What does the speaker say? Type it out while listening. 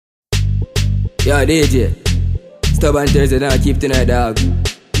Yo, DJ, stubborn Thursday now, keep tonight, dog.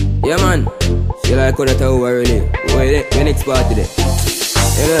 Yeah, man. She like how that over really. When next party there?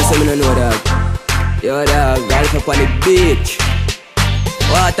 You know, so me no know, dog. Yo, dog, golf up on the beach.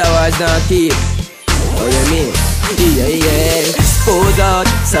 Water was not keep. Oh, you mean? Yeah. Pose out,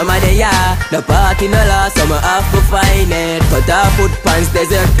 some of the the party no last, some have to find it. Cut off foot pants,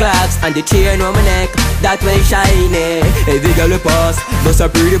 desert clocks, and the chain on my neck, that way shiny. Every girl we pass, bust a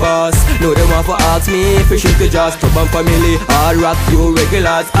pretty boss. No, they want to ask me if you shoot the jazz. Club and family, all rock you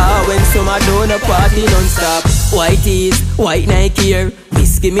regulars. When summer down a party non-stop. White tees, white Nike here.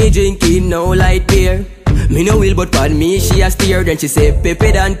 Whiskey me drinking, no light beer. Me no will but pardon me, she a steer. Then she say,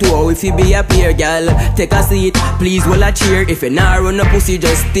 Pepe dan too, if you be a peer, girl. Take a seat, please will a cheer. If you not run a pussy,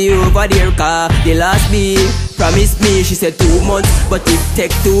 just stay over there. Car the last be promised me, she said 2 months, but it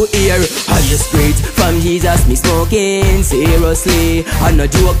take 2 years. Highest grades from Jesus, me smoking seriously. I no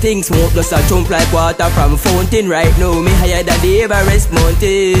joke things, smoke just a jump like water from fountain. Right now, me higher than the Everest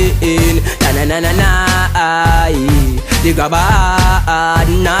mountain. Na the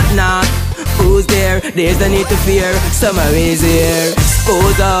grabber, knock. Who's there? There's no need to fear. Summer is here.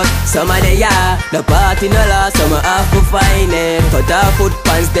 Pose out, summer the the party no last, summer have to find it. Cut off foot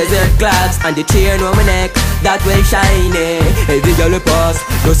pants, desert clocks, and the chain on my neck, that way shiny. Every girl we pass,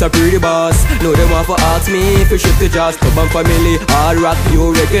 just a pretty boss. No, they want to ask me if you shoot the jazz. Club and family, all rock you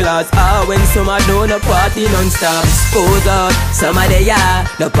regulars. When summer down a party non-stop. Pose out, summer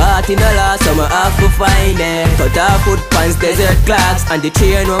the party no last, summer have to find it. Cut off foot pants, desert clocks, and the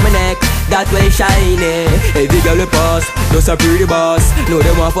chain on my neck, that way shiny. Every girl we pass, just a pretty boss. No,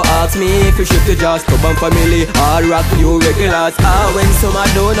 they want to ask me if you shoot the jazz. Club and family, all rock you regulars. When summer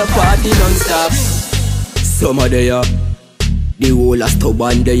down a party non-stop. Summer there, the whole a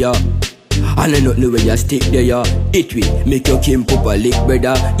stubborn there. And I nothing where you stick there. It will make your Kim pop a lick,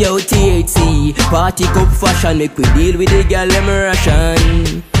 brother. Yo, THC, party cup fashion, make we deal with the girl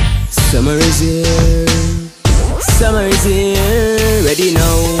ration. Summer is here, summer is here. Ready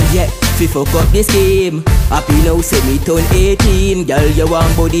now, yeah. Fi fuck up this game. Happy now, say me turn 18. Girl, you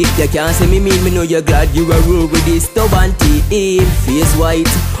want body, you can't say me mean. Me know you're glad you are roll with this stubborn team. Face white,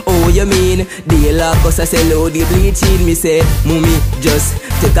 oh you mean? They lock us, I say low the bleaching. Me say, mommy, just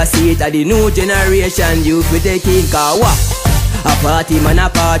take a seat at the new generation. You fi take it, cause what? A party man a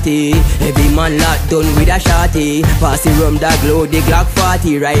party. Every man locked done with a shotty. Pass the rum, that glow, the Glock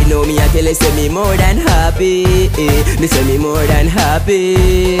 40. Right now me a tell you say me more than happy. Me say me more than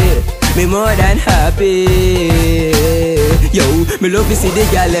happy. Me more than happy. Yo, me love to see the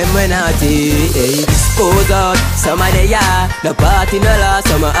girl them when naughty. Pose out, summer the party no last,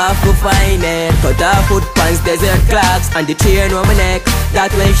 summer have to find it. Cut off foot pants, desert clocks, and the chain on my neck,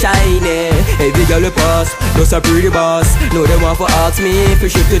 that way shiny. Every girl we pass, just a pretty boss. No, they want to ask me if you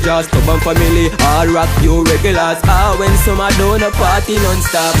shoot the jazz. Club and family, all rock you regulars. When summer down a party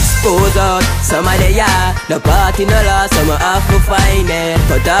non-stop. Pose out, summer the party no last, summer have to find it.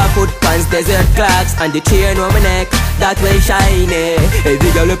 Cut off foot pants, desert clocks, and the chain on my neck, that way shiny.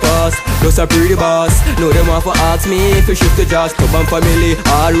 Every girl we pass, just a pretty boss. No, they want to ask me if you shoot the jazz. Club and family,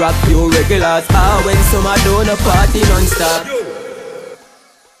 all rock you regulars. When summer down a party non-stop.